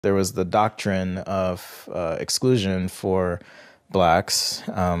There was the doctrine of exclusion for blacks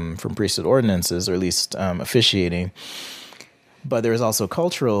from priesthood ordinances, or at least officiating. But there was also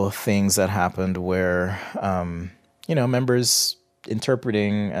cultural things that happened where, members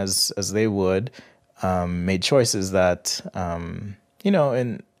interpreting as they would, made choices that,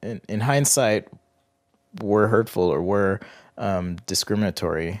 in hindsight, were hurtful or were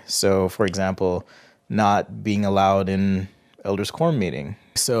discriminatory. So, for example, not being allowed in elders' quorum meeting.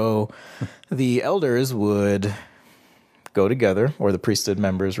 So the elders would go together, or the priesthood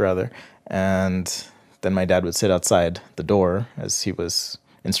members rather, and then my dad would sit outside the door as he was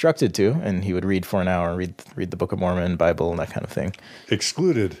instructed to, and he would read for an hour, read the Book of Mormon, Bible, and that kind of thing.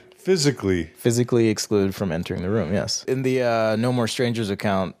 Excluded. Physically excluded from entering the room, yes. In the No More Strangers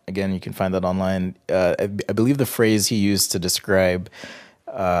account, again, you can find that online, I believe the phrase he used to describe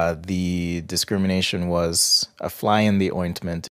the discrimination was a fly in the ointment.